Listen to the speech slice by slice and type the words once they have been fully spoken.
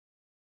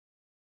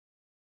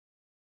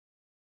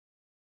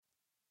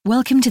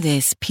Welcome to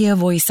this Peer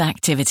Voice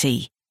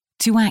activity.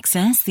 To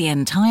access the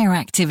entire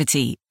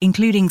activity,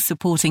 including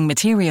supporting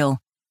material,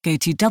 go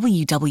to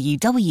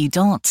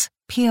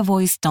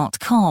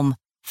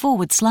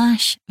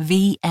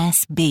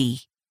www.peervoice.com/VSB.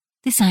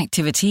 This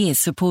activity is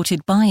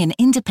supported by an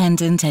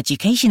independent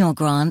educational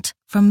grant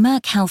from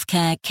Merck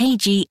Healthcare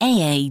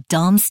KGaA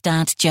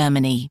Darmstadt,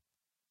 Germany.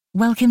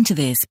 Welcome to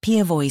this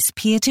Peer Voice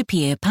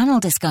peer-to-peer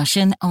panel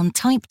discussion on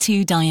type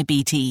 2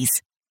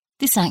 diabetes.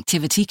 This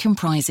activity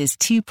comprises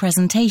two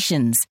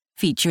presentations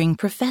featuring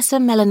Professor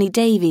Melanie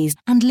Davies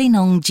and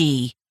Linong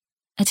Ji.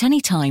 At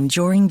any time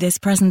during this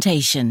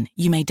presentation,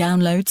 you may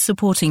download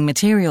supporting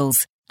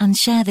materials and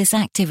share this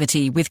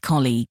activity with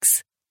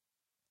colleagues.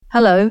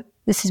 Hello,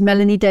 this is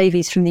Melanie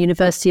Davies from the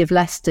University of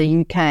Leicester,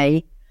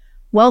 UK.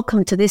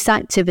 Welcome to this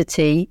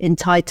activity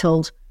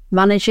entitled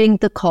Managing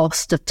the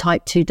Cost of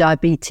Type 2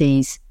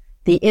 Diabetes,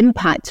 the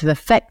Impact of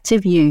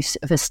Effective Use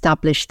of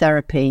Established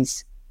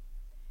Therapies.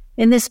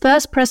 In this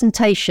first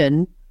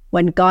presentation,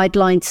 when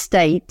guidelines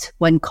state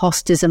when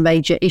cost is a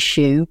major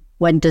issue,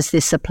 when does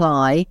this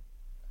apply?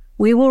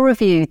 We will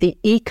review the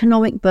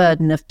economic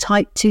burden of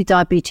type 2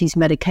 diabetes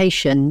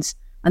medications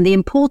and the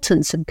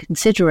importance of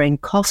considering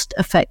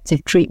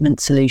cost-effective treatment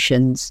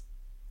solutions.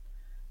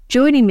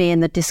 Joining me in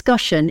the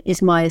discussion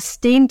is my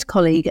esteemed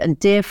colleague and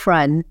dear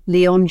friend,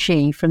 Linong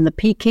Ji from the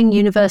Peking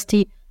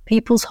University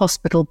People's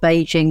Hospital,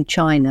 Beijing,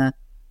 China.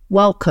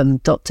 Welcome,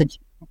 Dr.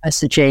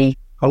 Professor Ji.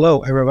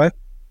 Hello, everyone.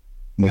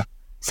 Yeah.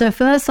 So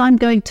first, I'm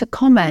going to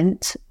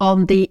comment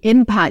on the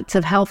impact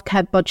of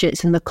healthcare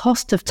budgets and the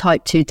cost of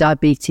type 2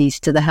 diabetes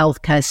to the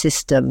healthcare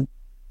system.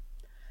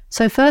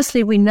 So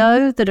firstly, we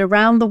know that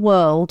around the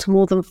world,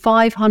 more than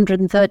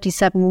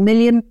 537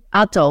 million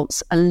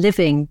adults are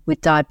living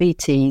with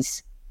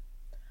diabetes.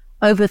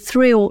 Over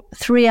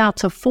three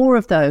out of four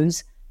of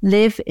those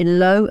live in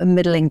low and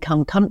middle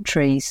income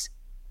countries.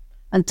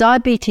 And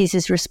diabetes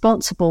is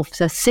responsible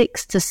for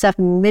 6 to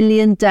 7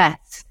 million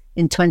deaths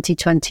in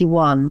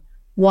 2021.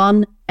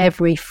 One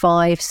every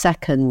 5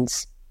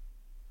 seconds.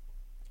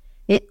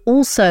 It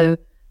also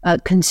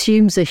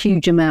consumes a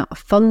huge amount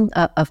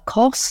of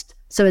cost.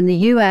 So in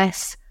the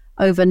US,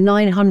 over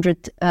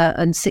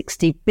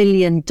 $960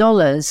 billion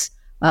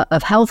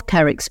of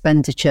healthcare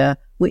expenditure,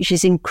 which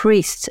has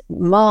increased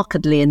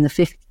markedly in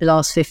the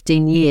last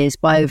 15 years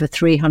by over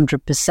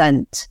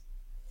 300%.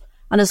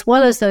 And as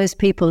well as those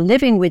people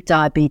living with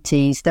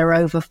diabetes, there are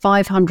over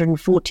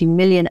 540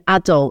 million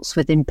adults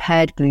with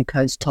impaired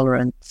glucose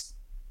tolerance.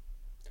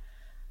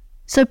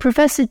 So,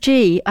 Professor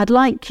Ji, I'd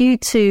like you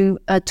to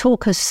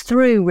talk us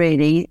through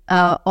really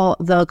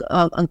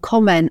and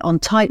comment on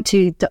type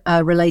 2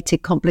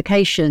 related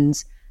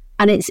complications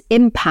and its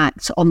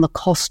impact on the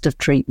cost of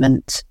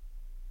treatment.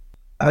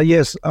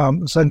 Yes,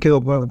 thank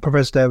you,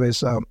 Professor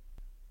Davies.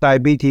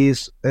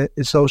 Diabetes is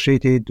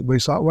associated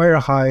with a very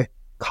high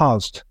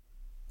cost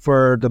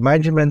for the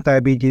management of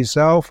diabetes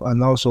itself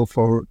and also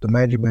for the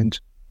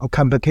management of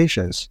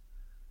complications.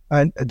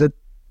 And the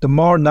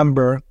more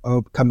number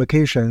of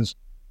complications,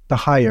 the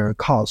higher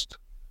cost.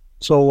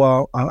 So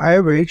on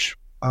average,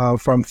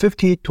 from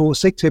 50 to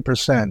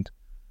 60%,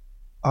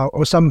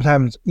 or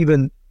sometimes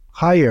even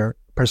higher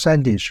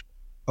percentage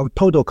of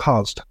total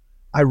cost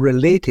are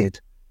related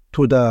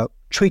to the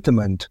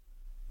treatment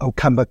of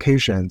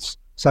complications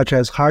such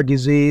as heart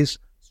disease,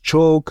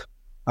 stroke,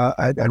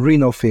 and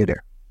renal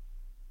failure.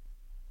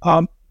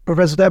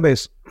 Professor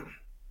Davies,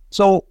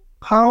 so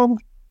how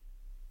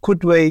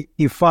could we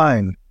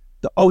define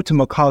the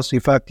ultimate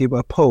cost-effective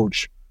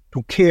approach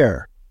to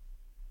care?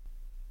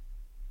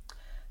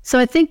 So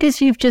I think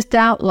as you've just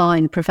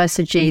outlined,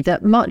 Professor Ji,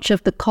 that much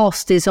of the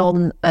cost is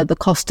on the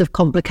cost of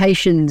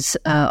complications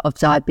of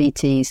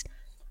diabetes.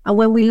 And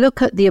when we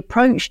look at the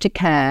approach to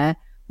care,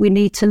 we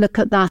need to look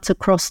at that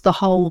across the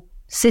whole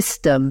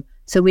system.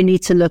 So we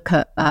need to look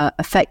at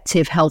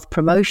effective health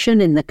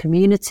promotion in the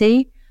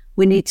community.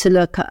 We need to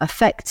look at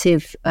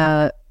effective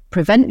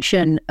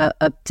prevention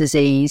of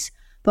disease.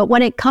 But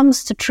when it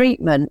comes to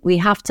treatment, we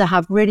have to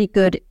have really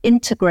good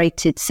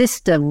integrated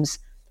systems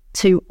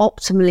to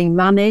optimally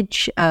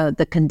manage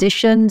the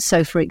condition.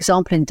 So, for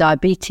example, in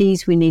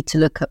diabetes, we need to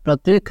look at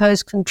blood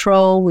glucose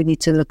control. We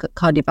need to look at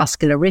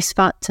cardiovascular risk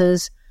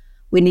factors.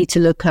 We need to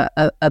look at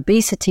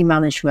obesity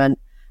management.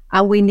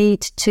 And we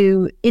need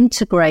to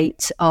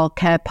integrate our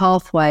care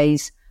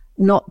pathways,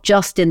 not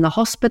just in the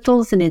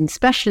hospitals and in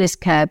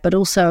specialist care, but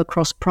also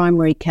across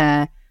primary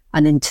care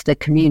and into the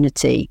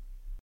community.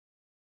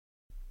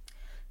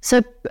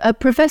 So,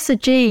 Professor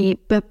Ji,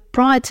 but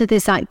prior to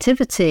this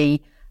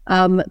activity,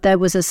 there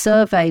was a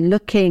survey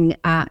looking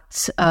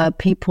at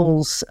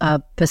people's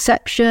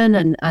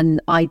perception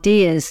and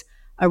ideas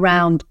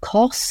around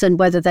costs and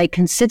whether they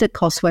consider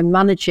costs when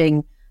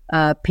managing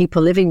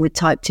people living with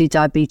type 2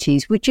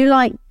 diabetes. Would you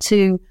like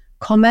to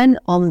comment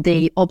on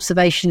the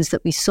observations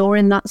that we saw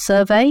in that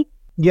survey?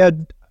 Yeah,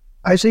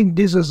 I think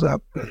this is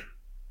a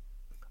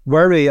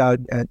very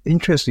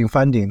interesting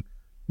finding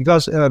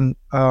because in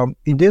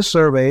this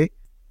survey,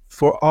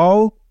 for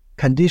all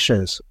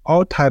conditions,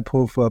 all type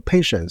of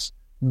patients,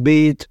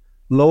 be it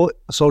low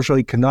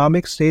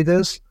socioeconomic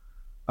status,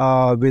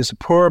 with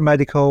poor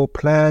medical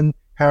plan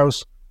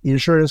health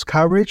insurance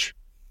coverage,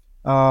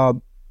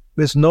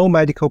 with no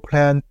medical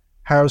plan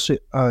health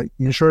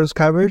insurance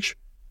coverage,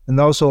 and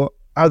also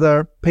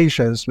other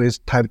patients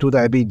with type 2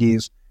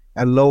 diabetes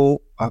and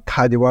low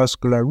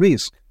cardiovascular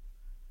risk.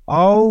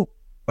 All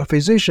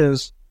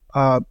physicians,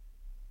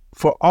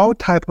 for all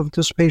type of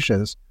these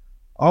patients,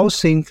 all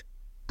think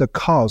the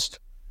cost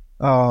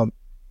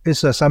is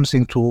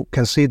something to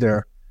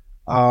consider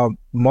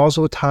most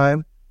of the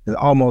time and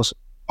almost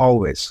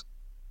always.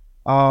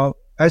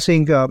 I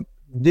think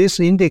this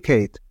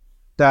indicates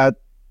that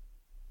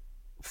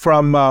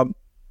from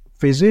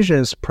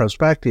physicians'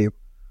 perspective,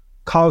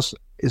 cost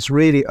is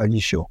really an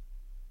issue.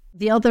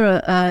 The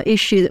other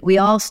issue that we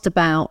asked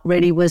about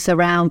really was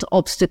around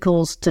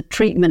obstacles to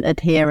treatment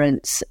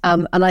adherence.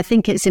 And I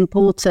think it's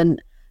important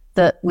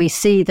that we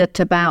see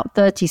that about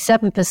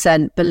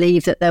 37%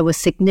 believe that there were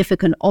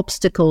significant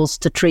obstacles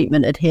to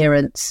treatment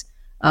adherence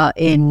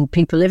in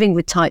people living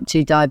with type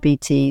 2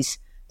 diabetes.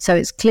 So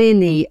it's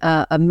clearly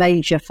a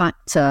major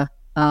factor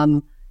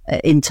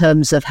in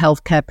terms of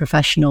healthcare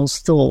professionals'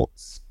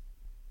 thoughts.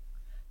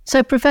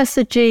 So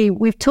Professor G,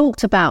 we've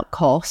talked about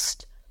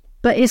cost,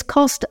 but is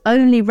cost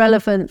only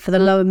relevant for the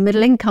low and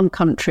middle income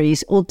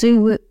countries, or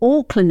do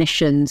all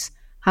clinicians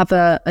have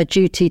a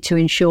duty to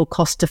ensure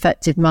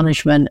cost-effective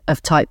management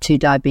of type 2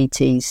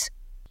 diabetes?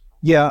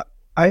 Yeah,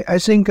 I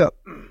think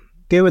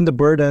given the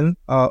burden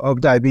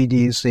of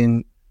diabetes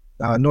in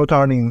not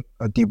only in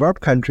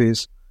developed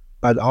countries,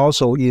 but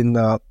also in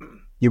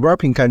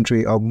developing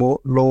countries or more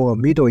low or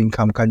middle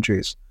income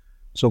countries,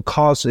 so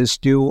cost is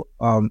still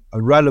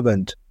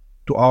relevant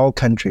to all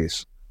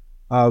countries.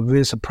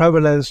 With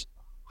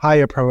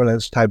higher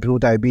prevalence type 2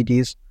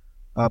 diabetes,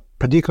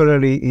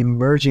 particularly in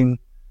emerging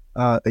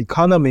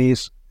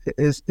economies,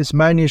 is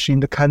managed in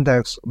the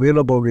context of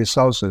available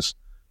resources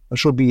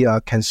should be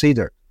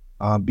considered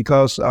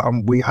because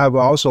we have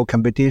also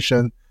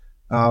competition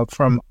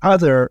from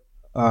other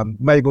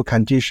medical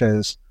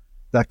conditions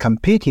that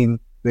competing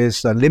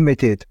with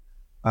limited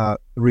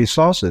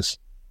resources.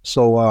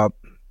 So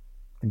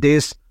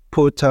this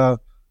put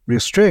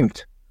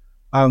restraint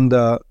on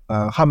the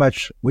how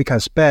much we can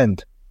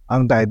spend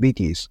on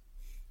diabetes.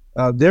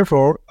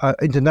 Therefore,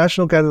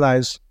 international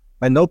guidelines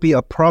might not be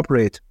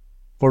appropriate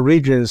for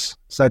regions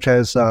such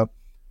as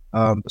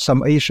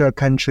some Asia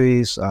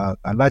countries,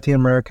 Latin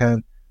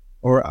American,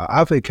 or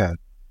African,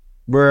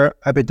 where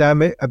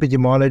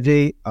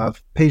epidemiology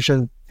of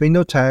patient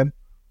phenotype,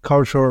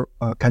 cultural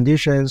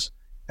conditions,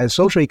 and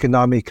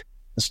socioeconomic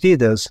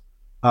status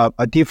are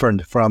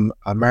different from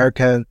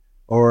American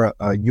or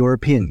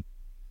European.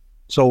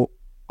 So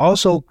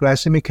also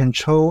glycemic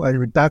control and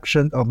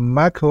reduction of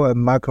macro and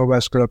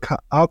microvascular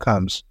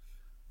outcomes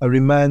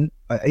remain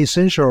an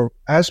essential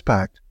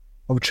aspect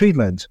of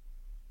treatment.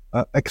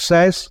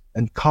 Access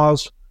and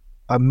cost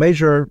are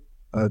major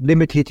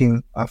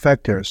limiting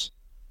factors.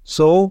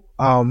 So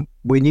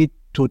we need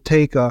to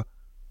take a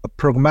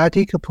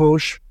pragmatic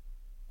approach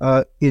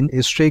in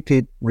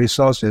restricted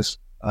resources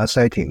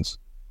settings.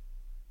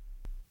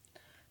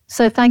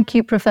 So thank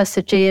you,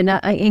 Professor G. And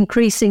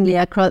increasingly,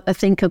 I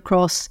think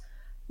across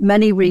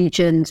many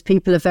regions,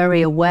 people are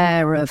very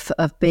aware of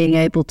being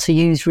able to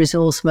use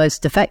resource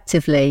most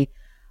effectively.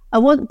 I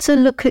want to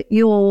look at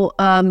your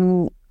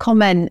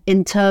comment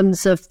in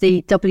terms of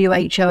the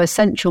WHO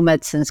essential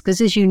medicines, because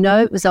as you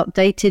know, it was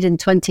updated in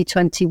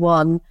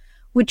 2021.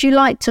 Would you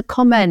like to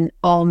comment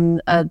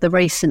on the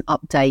recent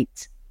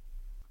update?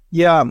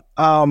 Yeah,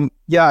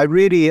 I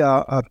really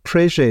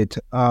appreciate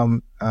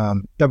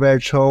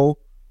WHO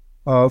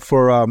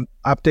for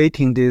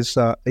updating these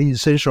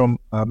essential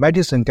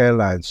medicine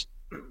guidelines.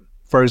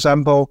 For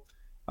example,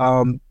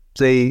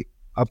 they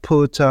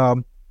put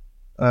the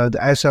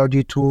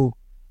SGLT2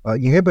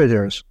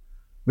 inhibitors,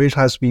 which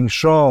has been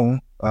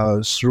shown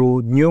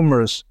through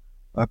numerous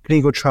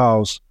clinical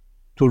trials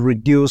to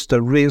reduce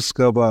the risk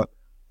of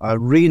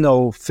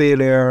renal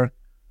failure,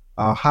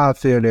 heart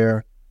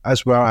failure,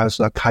 as well as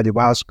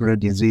cardiovascular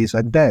disease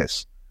and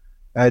death.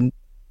 And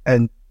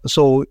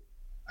so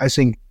I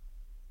think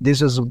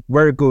this is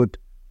very good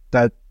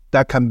that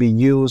can be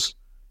used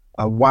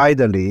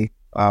widely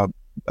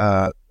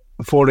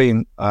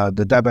following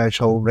the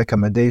WHO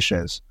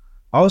recommendations.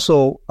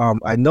 Also,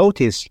 I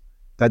noticed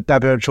that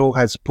WHO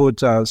has put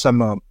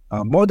some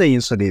modern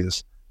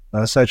insulins,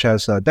 such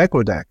as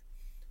Degludec,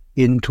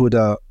 into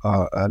the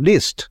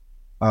list,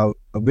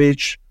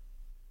 which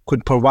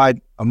could provide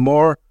a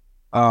more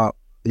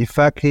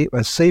effective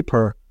and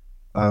safer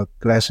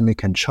glycemic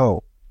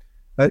control.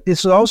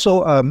 It's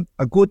also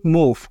a good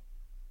move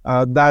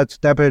that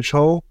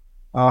WHO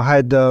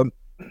had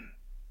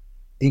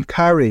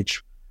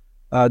encouraged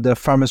the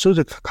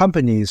pharmaceutical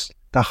companies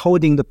that are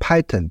holding the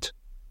patent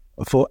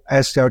for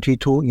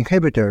SGLT2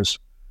 inhibitors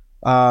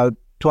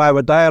to have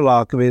a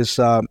dialogue with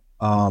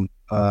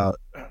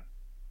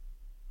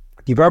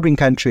developing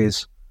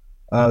countries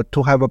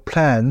to have a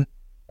plan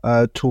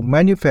to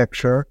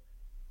manufacture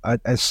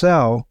and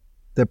sell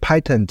the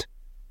patent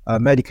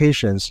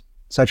medications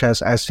such as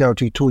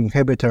SGLT2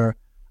 inhibitor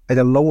at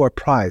a lower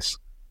price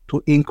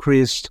to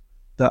increase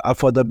the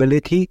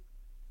affordability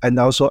and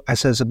also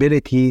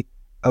accessibility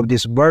of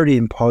this very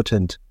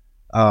important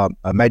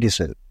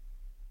medicine.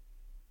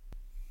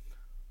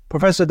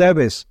 Professor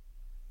Davies,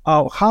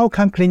 how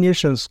can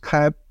clinicians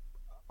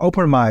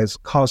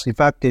optimize cost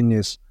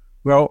effectiveness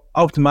while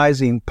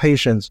optimizing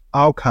patients'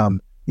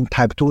 outcome in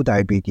type 2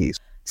 diabetes?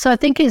 So I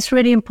think it's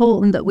really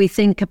important that we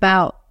think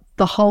about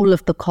the whole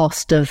of the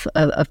cost of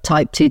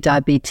type 2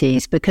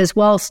 diabetes, because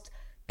whilst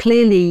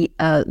clearly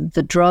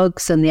the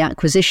drugs and the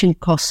acquisition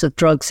costs of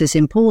drugs is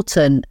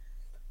important,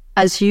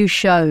 as you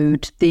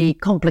showed, the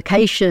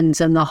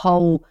complications and the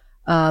whole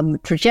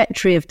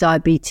trajectory of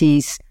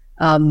diabetes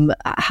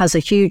has a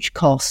huge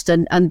cost,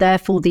 and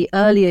therefore the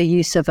earlier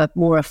use of a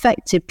more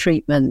effective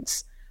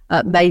treatments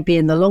may be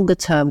in the longer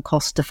term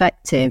cost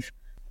effective.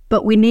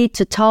 But we need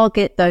to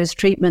target those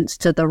treatments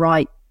to the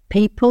right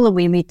people, and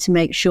we need to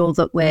make sure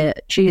that we're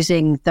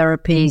choosing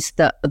therapies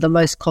that are the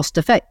most cost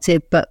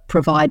effective but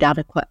provide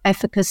adequate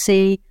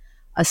efficacy,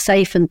 are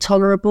safe and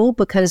tolerable,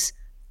 because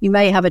you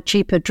may have a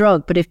cheaper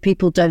drug, but if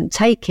people don't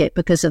take it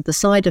because of the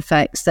side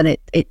effects, then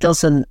it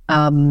doesn't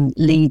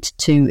lead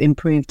to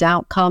improved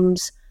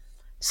outcomes.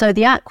 So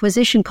the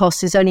acquisition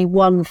cost is only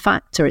one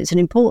factor. It's an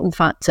important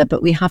factor,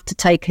 but we have to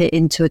take it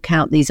into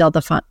account these other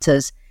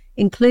factors,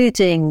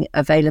 including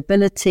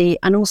availability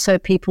and also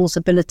people's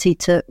ability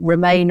to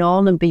remain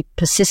on and be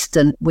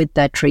persistent with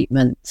their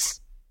treatments.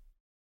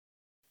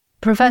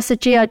 Professor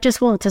G, I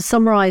just want to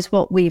summarize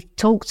what we've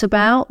talked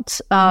about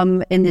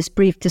in this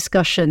brief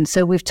discussion.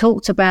 So we've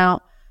talked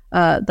about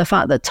the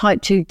fact that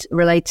type 2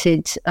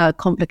 related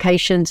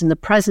complications and the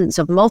presence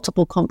of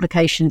multiple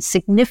complications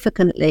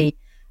significantly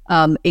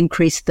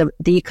increase the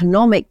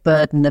economic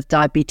burden of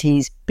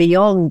diabetes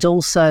beyond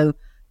also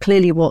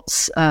clearly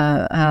what's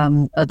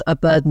a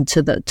burden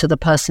to the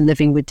person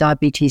living with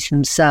diabetes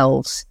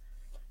themselves.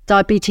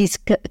 Diabetes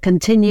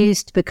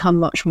continues to become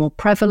much more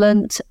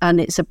prevalent, and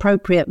its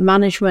appropriate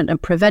management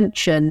and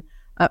prevention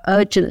are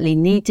urgently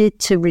needed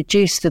to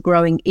reduce the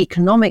growing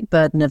economic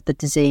burden of the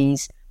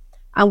disease.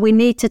 And we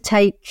need to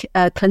take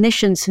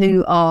clinicians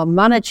who are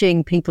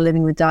managing people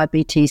living with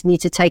diabetes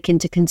need to take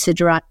into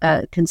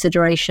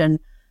consideration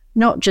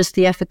not just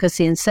the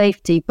efficacy and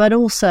safety, but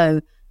also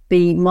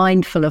be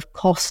mindful of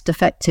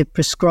cost-effective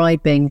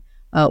prescribing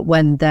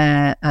when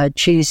they're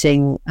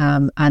choosing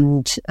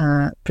and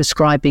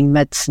prescribing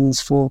medicines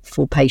for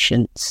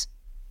patients.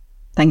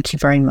 Thank you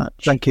very much.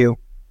 Thank you.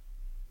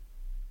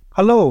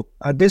 Hello,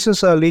 this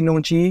is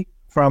Linong Ji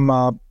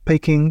from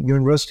Peking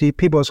University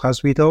People's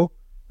Hospital,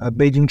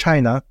 Beijing,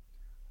 China.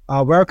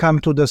 Welcome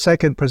to the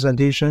second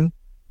presentation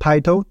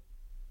titled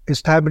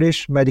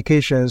Established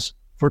Medications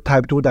for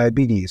Type 2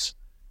 Diabetes.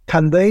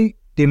 Can they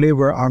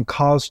deliver on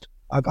cost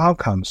of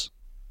outcomes?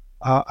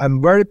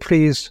 I'm very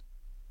pleased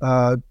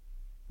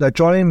that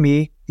joining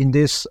me in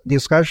this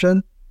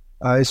discussion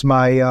is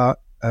my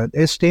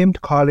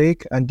esteemed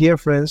colleague and dear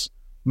friends,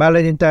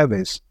 Melanie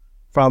Davies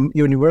from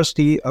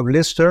University of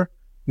Leicester,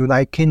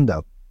 United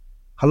Kingdom.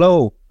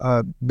 Hello,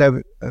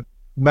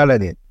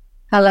 Melanie.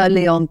 Hello,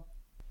 Leon.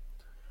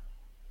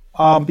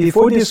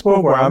 Before this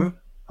program,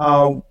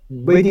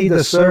 we did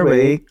a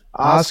survey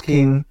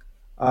asking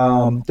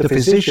the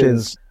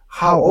physicians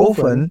how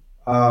often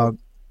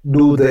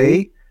do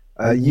they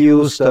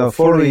use the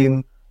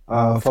following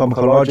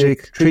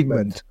pharmacologic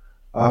treatment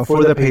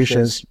for the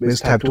patients with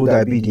type 2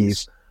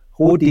 diabetes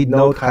who did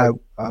not have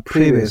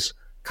previous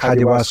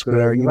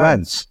cardiovascular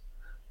events.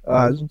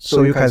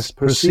 So you can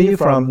perceive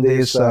from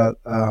these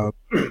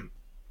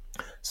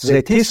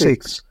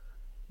statistics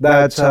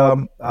that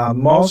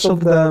most of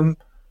them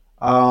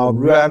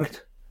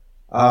ranked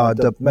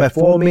the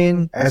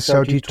metformin,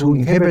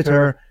 SGLT2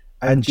 inhibitor,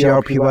 and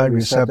GLP-1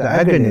 receptor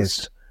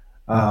agonist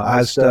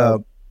as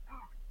the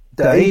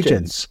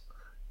agents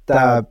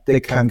that they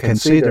can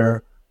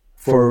consider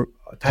for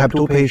type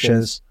 2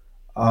 patients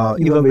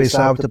even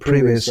without the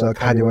previous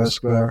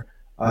cardiovascular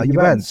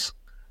events.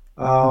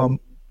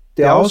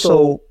 They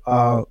also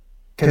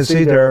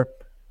consider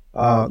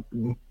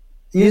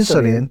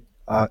insulin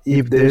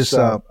if there's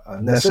a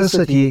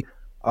necessity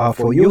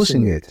for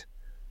using it.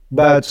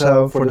 But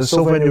for the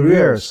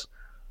sulfonylureas,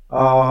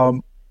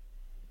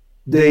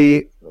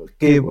 they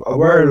give a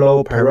very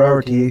low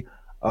priority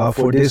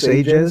for these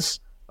agents,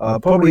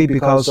 probably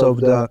because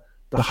of the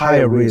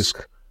higher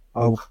risk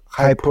of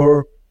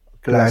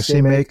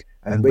hyperglycemic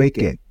and weight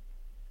gain.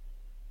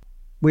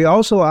 We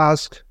also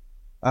asked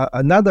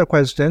another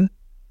question,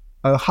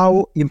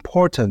 how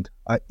important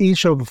are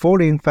each of the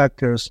following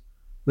factors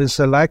when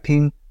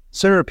selecting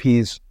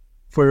therapies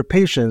for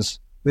patients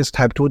with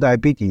type 2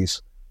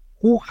 diabetes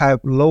who have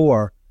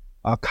lower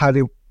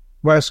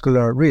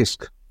cardiovascular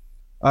risk.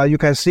 You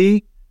can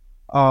see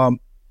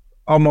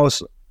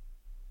almost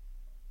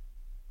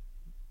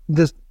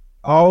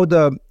all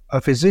the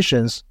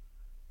physicians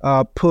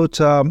put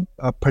a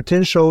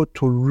potential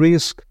to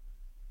risk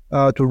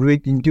to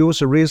reduce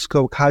the risk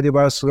of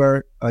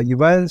cardiovascular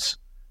events,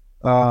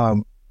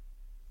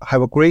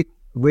 have a great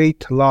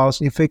weight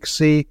loss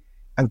efficacy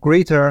and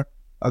greater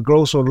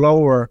growth or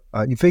lower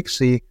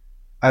efficacy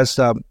as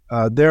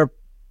their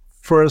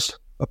first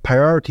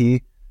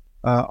priority.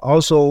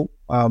 Also,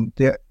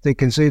 they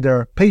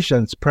consider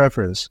patient's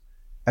preference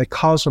and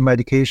cost of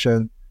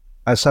medication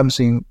as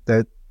something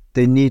that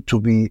they need to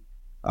be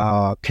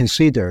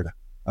considered,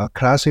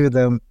 classify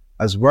them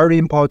as very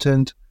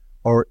important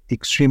or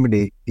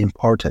extremely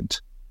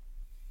important.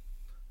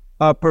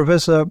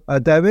 Professor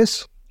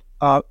Davies,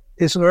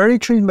 is early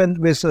treatment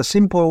with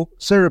simple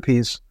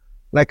therapies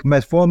like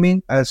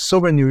metformin and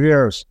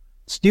sulfonylureas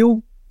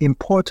still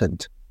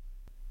important?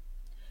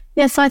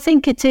 Yes, I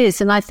think it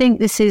is. And I think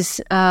this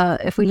is,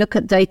 if we look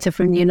at data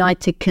from the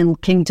United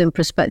Kingdom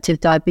Prospective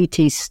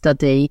Diabetes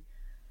Study,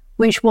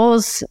 which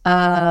was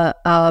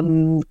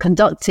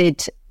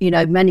conducted,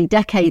 many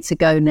decades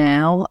ago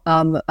now,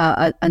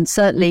 and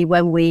certainly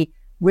when we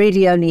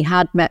really only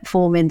had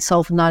metformin,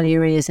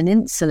 sulfonylureas and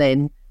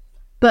insulin.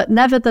 But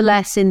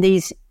nevertheless, in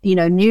these,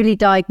 newly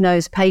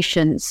diagnosed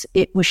patients,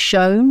 it was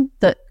shown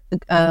that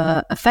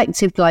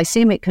effective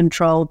glycemic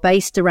control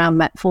based around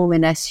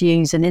metformin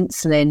SUs and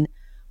insulin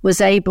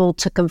was able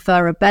to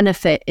confer a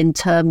benefit in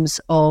terms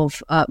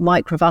of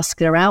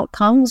microvascular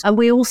outcomes. And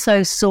we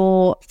also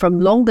saw from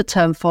longer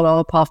term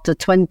follow-up after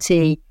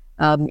 20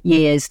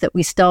 years that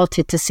we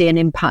started to see an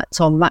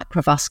impact on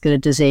macrovascular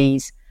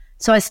disease.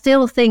 So I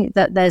still think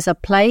that there's a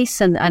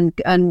place and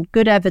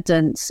good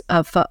evidence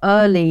for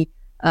early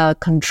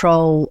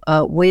control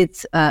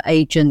with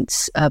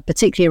agents,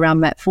 particularly around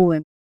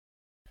metformin.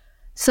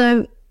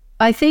 So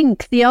I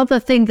think the other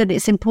thing that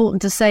it's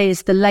important to say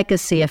is the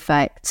legacy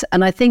effect.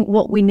 And I think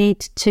what we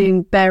need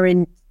to bear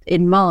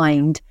in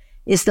mind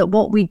is that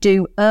what we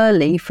do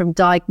early from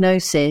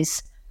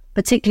diagnosis,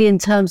 particularly in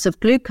terms of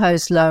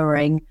glucose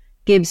lowering,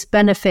 gives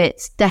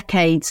benefits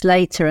decades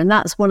later. And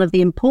that's one of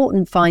the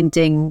important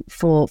findings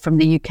from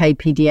the UK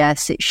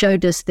PDS. It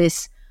showed us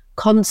this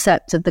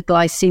concept of the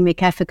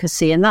glycemic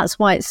efficacy. And that's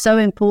why it's so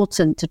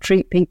important to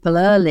treat people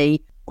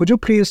early. Could you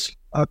please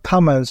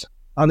comment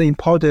on the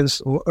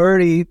importance of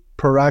early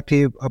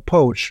proactive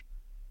approach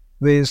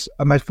with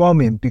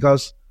metformin?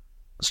 Because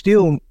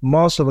still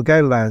most of the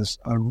guidelines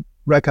are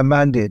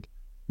recommended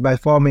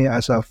metformin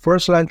as a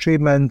first-line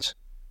treatment,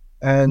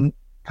 and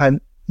can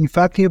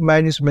effective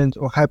management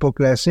of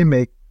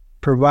hypoglycemic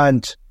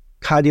prevent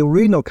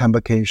cardiorenal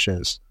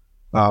complications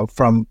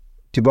from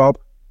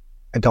develop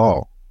at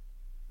all?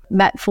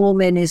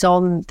 Metformin is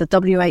on the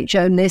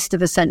WHO list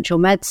of essential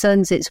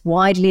medicines. It's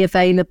widely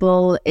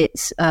available.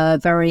 It's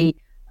very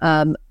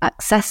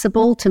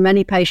accessible to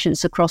many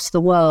patients across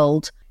the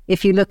world.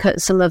 If you look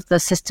at some of the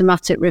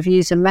systematic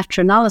reviews and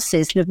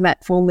meta-analysis of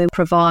metformin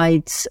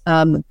provides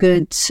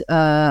good,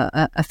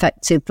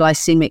 effective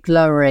glycemic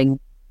lowering.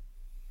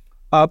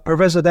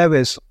 Professor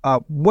Davies,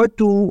 what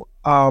do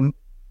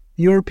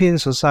European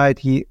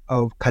Society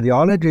of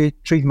Cardiology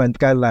treatment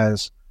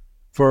guidelines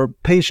for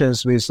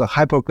patients with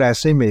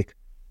hypoglycemic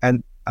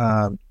and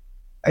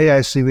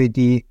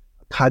ASCVD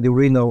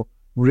cardiorenal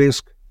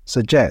risk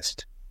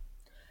suggest?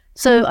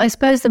 So I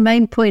suppose the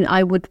main point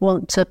I would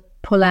want to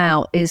pull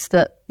out is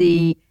that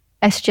the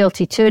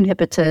SGLT2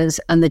 inhibitors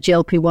and the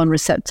GLP-1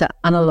 receptor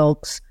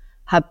analogues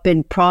have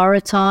been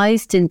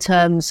prioritized in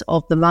terms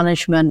of the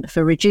management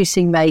for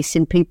reducing MACE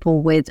in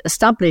people with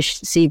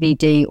established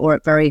CVD or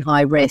at very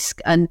high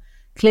risk, and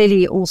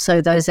clearly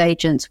also those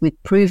agents with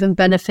proven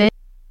benefit.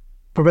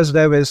 Professor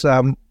Davies,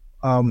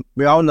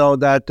 we all know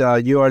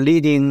that you are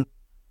leading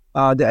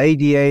the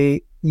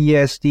ADA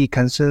ESD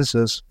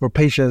consensus for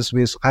patients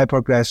with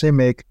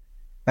hyperglycemic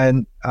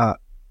and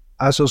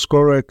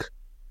atherosclerotic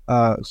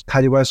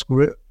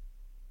cardiovascular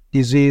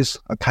disease,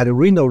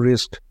 cardiorenal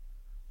risk.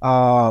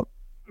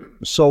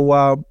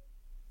 So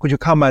could you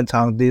comment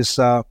on this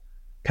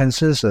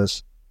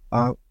consensus,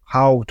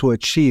 how to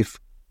achieve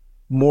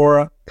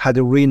more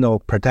cardiorenal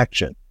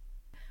protection?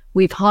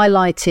 We've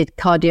highlighted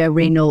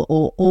cardiorenal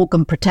or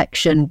organ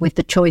protection with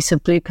the choice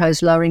of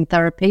glucose-lowering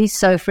therapies.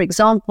 So, for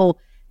example,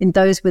 in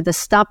those with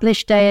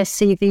established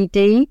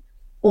ASCVD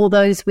or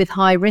those with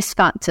high risk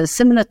factors,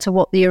 similar to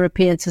what the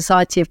European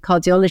Society of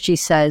Cardiology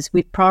says,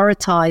 we've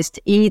prioritized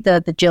either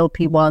the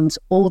GLP-1s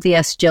or the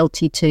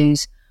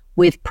SGLT2s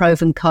with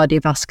proven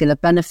cardiovascular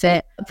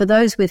benefit. For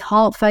those with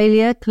heart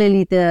failure,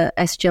 clearly the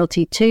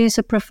SGLT2s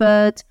are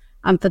preferred.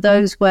 And for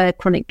those where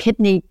chronic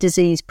kidney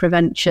disease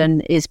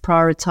prevention is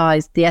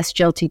prioritized, the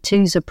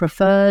SGLT2s are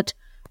preferred.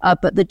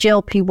 But the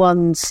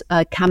GLP-1s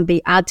can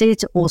be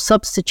added or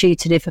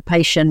substituted if a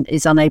patient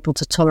is unable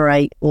to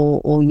tolerate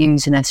or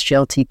use an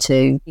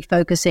SGLT2.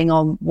 Focusing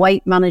on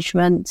weight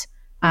management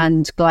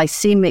and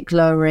glycemic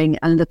lowering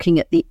and looking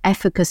at the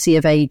efficacy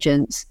of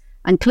agents.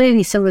 And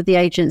clearly some of the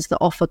agents that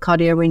offer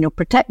cardiorenal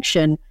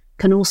protection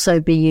can also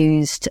be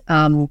used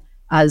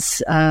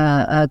as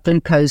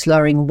glucose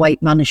lowering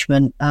weight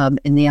management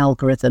in the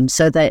algorithm,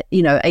 so that,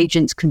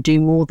 agents can do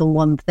more than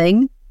one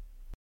thing.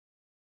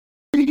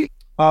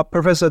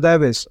 Professor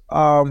Davies,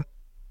 from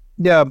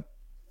a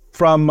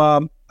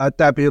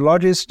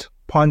diabetologist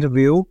point of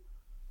view,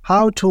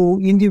 how to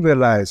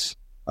individualize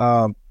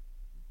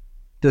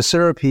the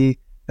therapy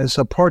and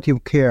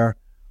supportive care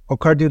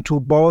according to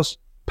both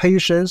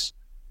patients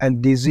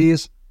and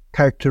disease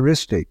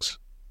characteristics?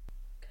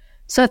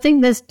 So I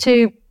think there's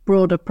two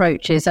broad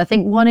approaches. I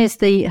think one is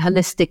the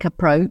holistic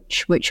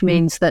approach, which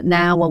means that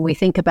now when we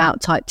think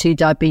about type 2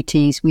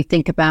 diabetes, we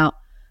think about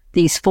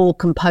these four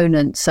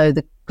components. So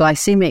the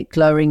glycemic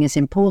lowering is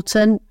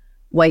important,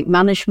 weight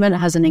management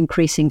has an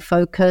increasing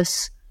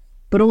focus,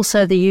 but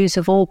also the use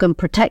of organ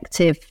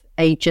protective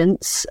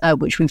agents,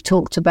 which we've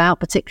talked about,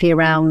 particularly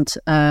around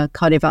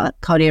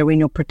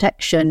cardiorenal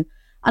protection,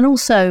 and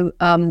also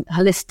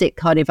holistic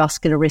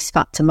cardiovascular risk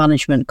factor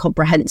management,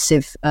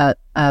 comprehensive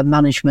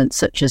management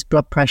such as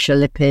blood pressure,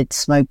 lipids,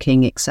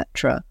 smoking,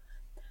 etc.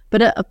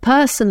 But at a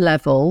person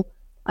level,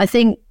 I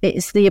think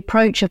it's the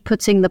approach of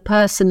putting the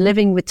person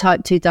living with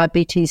type 2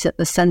 diabetes at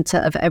the centre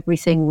of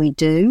everything we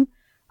do,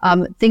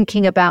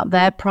 thinking about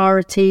their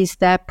priorities,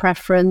 their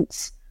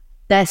preference,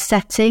 their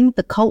setting,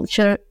 the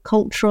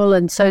cultural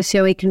and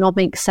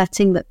socioeconomic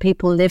setting that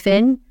people live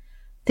in,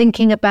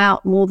 thinking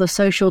about more the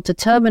social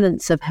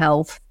determinants of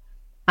health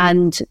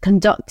and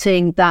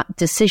conducting that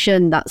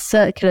decision, that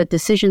circular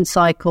decision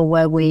cycle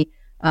where we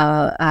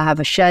have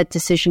a shared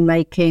decision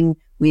making,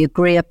 we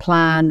agree a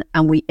plan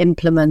and we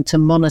implement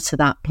and monitor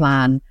that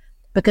plan.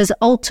 Because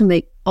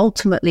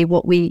ultimately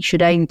what we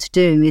should aim to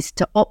do is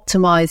to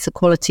optimize the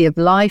quality of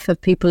life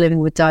of people living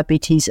with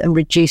diabetes and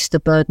reduce the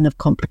burden of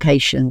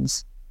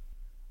complications.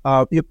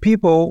 If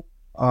people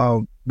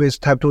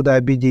with type 2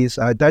 diabetes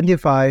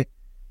identify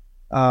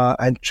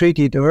and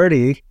treated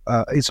early,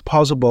 it's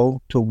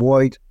possible to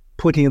avoid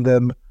putting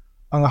them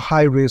on a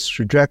high-risk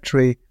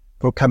trajectory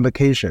for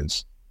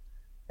complications.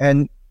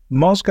 And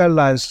most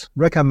guidelines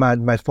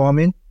recommend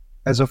metformin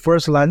as a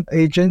first-line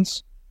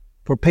agent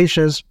for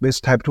patients with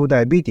type 2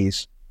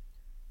 diabetes.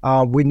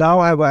 We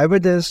now have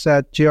evidence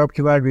that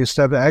GLP-1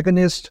 receptor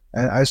agonists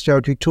and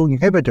SGLT2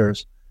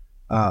 inhibitors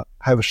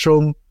have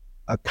shown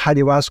a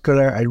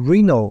cardiovascular and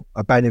renal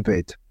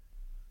benefit.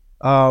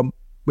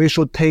 We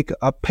should take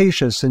a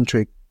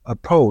patient-centric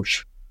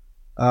approach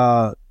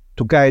to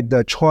guide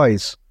the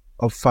choice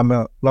of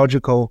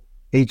pharmacological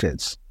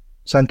agents.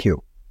 Thank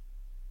you.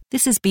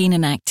 This has been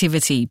an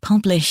activity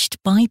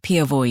published by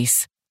Peer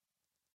Voice.